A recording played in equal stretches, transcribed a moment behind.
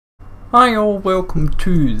Hi all, welcome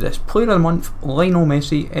to this Player of the Month Lionel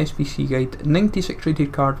Messi SBC guide. 96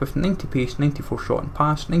 rated card with 90 pace, 94 shot and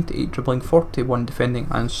pass, 98 dribbling, 41 defending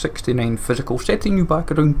and 69 physical, setting you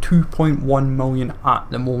back around 2.1 million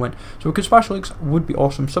at the moment. So because special links would be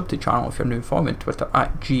awesome, sub to the channel if you're new, follow me on Twitter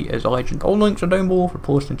at @GIsALegend. All links are down below for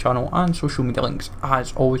posting channel and social media links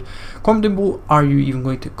as always. Comment down below, are you even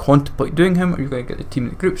going to contemplate doing him? Are you going to get the team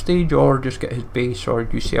at the group stage or just get his base or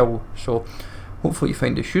UCL? So hopefully you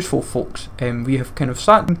find this useful, folks. We have kind of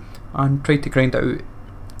sat and tried to grind it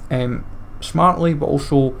out smartly, but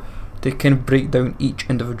also to kind of break down each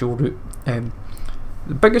individual route.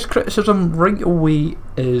 The biggest criticism right away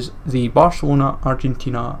is the Barcelona,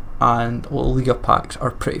 Argentina and Liga packs are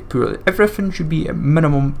pretty poor. Everything should be a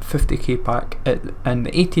minimum 50k pack, and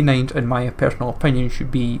the 89s in my personal opinion should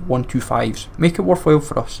be 125s. Make it worthwhile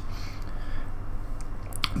for us.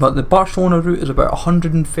 But the Barcelona route is about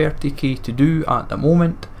 130k to do at the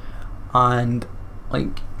moment, and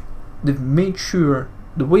like they've made sure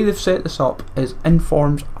the way they've set this up is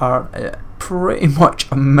informs are pretty much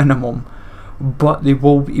a minimum, but they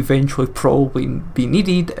will eventually probably be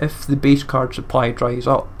needed if the base card supply dries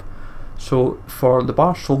up. So for the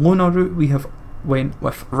Barcelona route we have went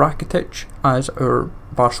with Rakitic as our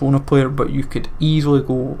Barcelona player, but you could easily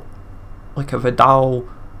go like a Vidal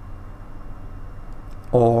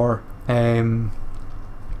or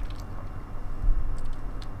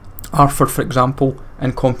Arthur for example,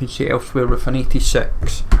 and compensate elsewhere with an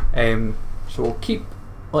 86. So keep,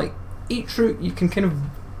 like, each route you can kind of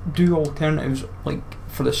do alternatives. Like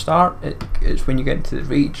for the start it's when you get into the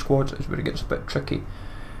raid squads is where it gets a bit tricky.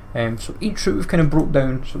 So each route we've kind of broke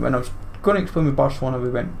down. So when I was going to explain with Barcelona, we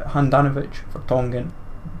went Handanovic for Tongan,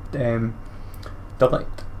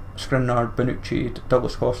 Delict, Skriniar, Bonucci,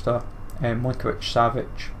 Douglas Costa, Milinkovic,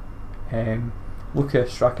 Savic,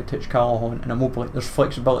 Lucas, Rakitic, Callahan and Immobile. There's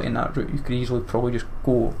flexibility in that route. You could easily probably just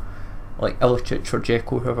go like Ilicic or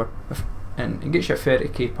Dzeko, whoever, and it gets you a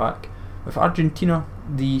 30k pack. With Argentina,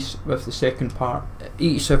 with the second part,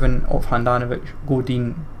 87 of Handanovic,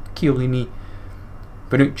 Godin, Chiellini,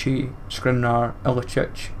 Bonucci, Skriniar,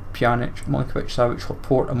 Ilicic, Pjanic, Milinkovic, Savic,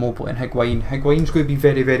 Laporte, Immobile and Higuain. Higuain's going to be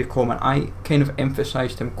very, very common. I kind of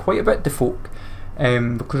emphasised him quite a bit to folk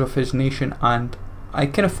because of his nation, and I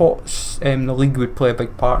kind of thought the league would play a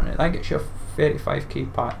big part in it. That gets you a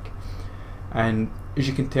 35k pack, and as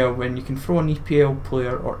you can tell, when you can throw an EPL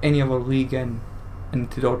player or any other league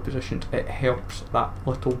into the odd positions, it helps that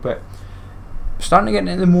little bit. Starting to get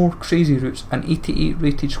into the more crazy routes, an 88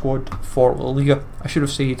 rated squad for La Liga. I should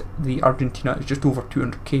have said the Argentina is just over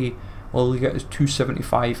 200k, La Liga is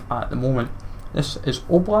 275 at the moment. This is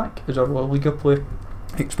Oblak, is our La Liga player.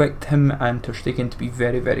 Expect him and Ter Stegen to be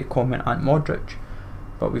very, very common, and Modric.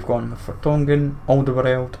 But we've gone with Vertonghen,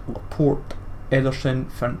 Alderweireld, Laporte,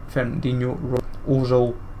 Ederson, Fernandinho,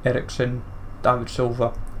 Ozil, Eriksen, David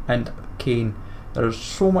Silva and Kane. There's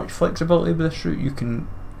so much flexibility with this route. You can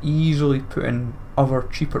easily put in other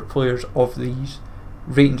cheaper players of these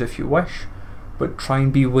ratings if you wish, but try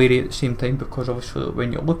and be wary at the same time, because obviously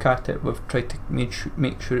when you look at it, we've tried to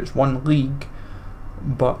make sure it's one league,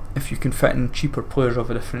 but if you can fit in cheaper players of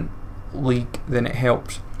a different league, then it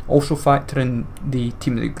helps. Also factor in the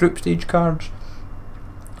team of the group stage cards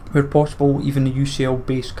where possible, even the UCL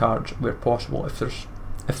base cards where possible. If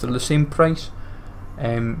they're the same price,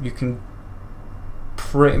 you can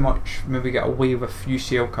pretty much maybe get away with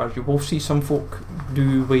UCL cards. You will see some folk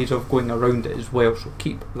do ways of going around it as well, so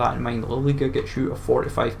keep that in mind. La Liga gets you a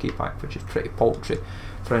 45k pack, which is pretty paltry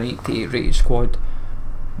for an 88 rated squad.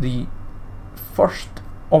 The first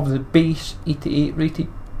of the base 88 rated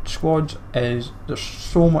squads is, there's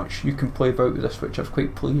so much you can play about with this, which I was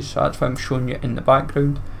quite pleased, so that's why I'm showing you in the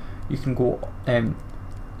background. You can go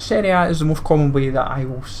Serie A is the most common way that I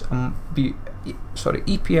will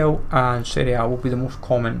EPL and Serie A will be the most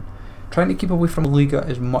common. Trying to keep away from Liga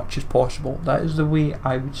as much as possible. That is the way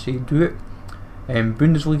I would say do it.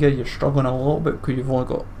 Bundesliga, you're struggling a little bit because you've only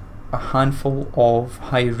got a handful of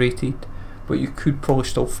high rated, but you could probably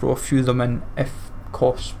still throw a few of them in if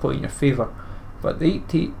costs play in your favour. But the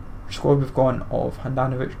 88 squad we've gone of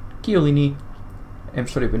Handanovic, Chiellini,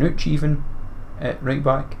 Bonucci even at right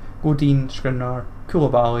back, Godin, Skriniar,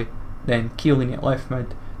 Koulibaly, then Chiellini at left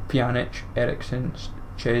mid, Pjanic, Eriksen,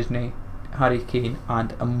 Chesney, Harry Kane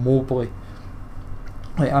and Immobile.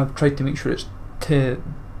 Like, I've tried to make sure it's to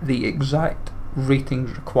the exact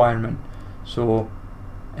ratings requirement, so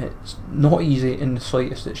it's not easy in the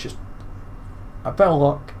slightest. It's just a bit of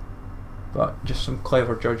luck, but just some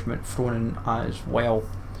clever judgment thrown in as well.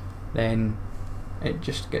 Then it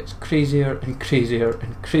just gets crazier and crazier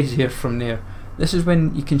and crazier from there. this is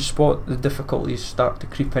when you can spot the difficulties start to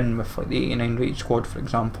creep in with like the 89 rated squad, for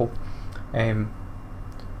example.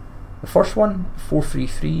 The first one,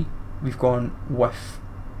 4-3-3, we've gone with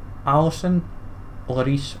Alisson,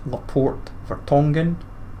 Lloris, Laporte, Vertonghen,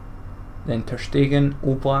 then Ter Stegen,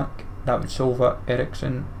 Oblak, David Silva,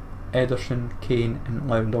 Eriksen, Ederson, Kane and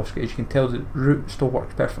Lewandowski. As you can tell, the route still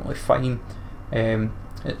works perfectly fine. I'm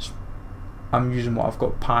using what I've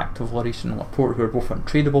got packed of Lloris and Laporte, who are both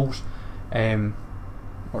untradables,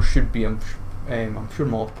 or should be. I'm sure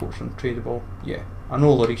my Laporte's untradeable. Yeah, I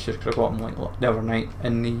know Lloris is because I got him like the other night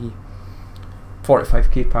in the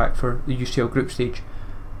 45k pack for the UCL group stage.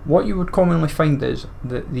 What you would commonly find is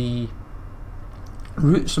that the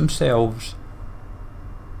routes themselves,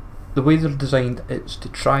 the way they're designed, it's to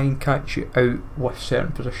try and catch you out with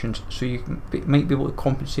certain positions, so you might be able to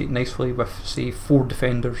compensate nicely with, say, 4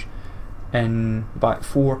 defenders in back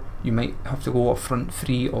 4. You might have to go a front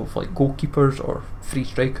 3 of like goalkeepers or 3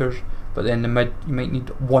 strikers, but then the mid, you might need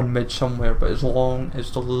 1 mid somewhere. But as long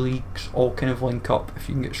as the leagues all kind of link up, if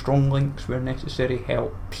you can get strong links where necessary,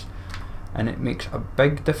 helps, and it makes a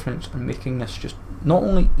big difference in making this just not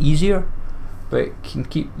only easier, but it can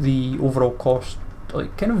keep the overall cost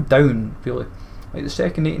like kind of down, really. Like the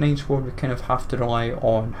second 89 squad, we kind of have to rely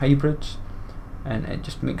on hybrids, and it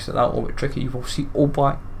just makes it that little bit tricky. You will see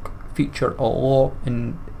Oblak feature a lot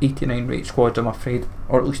in 89 rate squads, I'm afraid,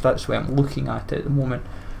 or at least that's the way I'm looking at it at the moment.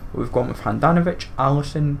 But we've gone with Handanovic,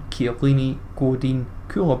 Alisson, Chiellini, Godin,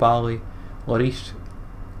 Koulibaly, Lloris,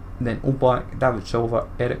 then Oblak, David Silva,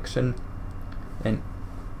 Eriksen, then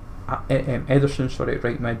Ederson, sorry,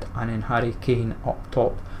 right mid, and then Harry Kane up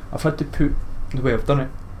top. I've had to put, the way I've done it,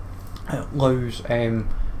 it allows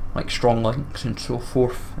like strong links and so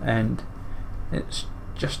forth, and it's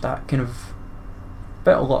just that kind of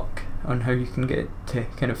bit of luck on how you can get it to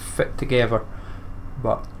kind of fit together.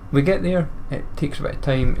 But we get there, it takes a bit of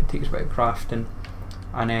time, it takes a bit of crafting,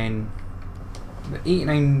 and then the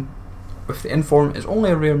 89 with the inform is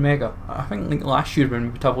only a rare mega. I think like last year when we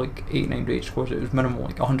would have like 89 rate scores, it was minimal,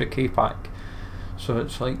 like 100k pack. So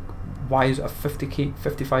it's like, why is it a 50k,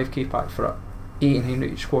 55k pack for a 89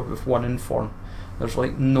 rate score with 1 inform? There's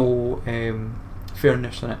like no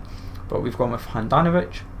fairness in it. But we've gone with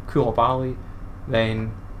Handanovic, Koulibaly,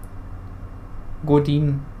 then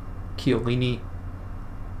Godin, Chiellini,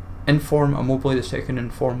 inform Immobile, the second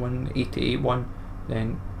inform one, the 88 one,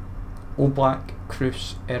 then Oblak,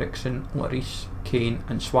 Kroos, Eriksen, Lloris, Kane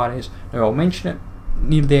and Suarez. Now I'll mention it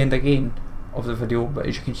near the end again of the video, but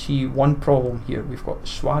as you can see, one problem here, we've got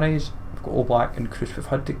Suarez, we've got Oblak and Kroos. We've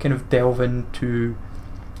had to kind of delve into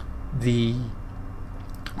the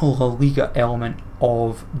La Liga element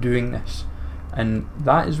of doing this, and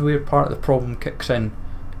that is where part of the problem kicks in,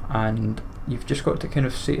 and you've just got to kind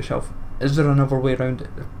of say to yourself, is there another way around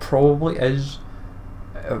it? There probably is.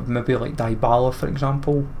 Maybe like Dybala, for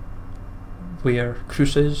example, where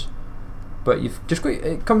Kroos is, but you've just got,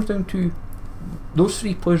 it comes down to those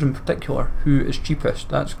 3 players in particular, who is cheapest.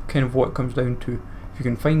 That's kind of what it comes down to. If you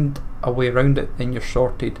can find a way around it, then you're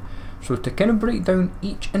sorted. So to kind of break down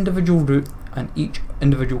each individual route and each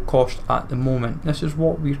individual cost at the moment, this is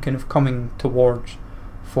what we're kind of coming towards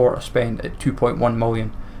for a spend at 2.1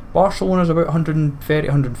 million. Barcelona is about 130,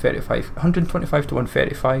 135, 125 to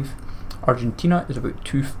 135. Argentina is about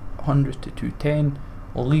 200 to 210.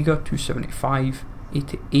 La Liga 275.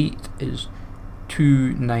 88 is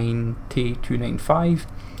 290, 295.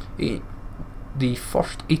 The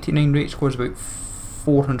first 89 rate score is about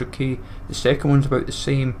 400k. The second one's about the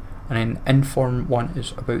same, and then inform one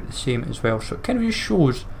is about the same as well. So it kind of just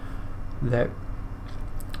shows that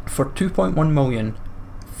for 2.1 million,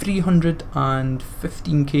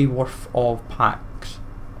 315k worth of packs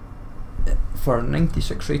for a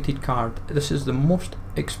 96 rated card, this is the most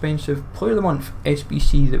expensive Player of the Month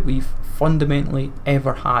SBC that we've fundamentally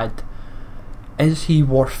ever had. Is he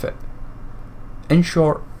worth it? In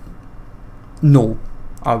short, no,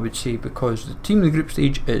 I would say, because the team of the group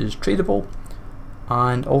stage is tradable,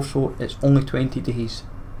 and also it's only 20 days.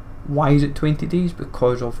 Why is it 20 days?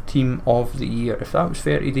 Because of team of the year. If that was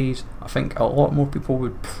 30 days, I think a lot more people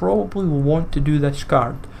would probably want to do this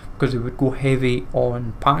card, because they would go heavy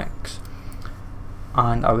on packs,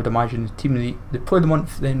 and I would imagine the team of the Player of the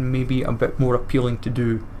Month then may be a bit more appealing to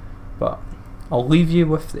do. But I'll leave you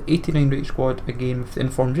with the 89 rate squad again with the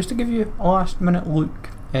inform, just to give you a last minute look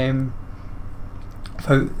of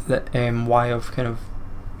how that why I've kind of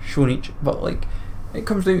shown each. But like, it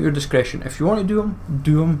comes down to your discretion. If you want to do them,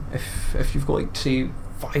 do them. If you've got like say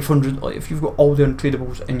 500, like if you've got all the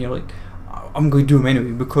untradables and you're like, I'm going to do them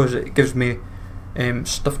anyway because it gives me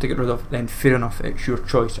stuff to get rid of, then fair enough, it's your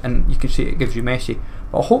choice, and you can see it gives you Messi.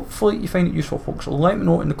 But hopefully you find it useful, folks. So let me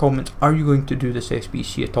know in the comments, are you going to do this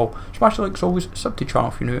SBC at all? Smash the like as always, sub to the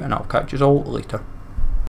channel if you're new, and I'll catch you all later.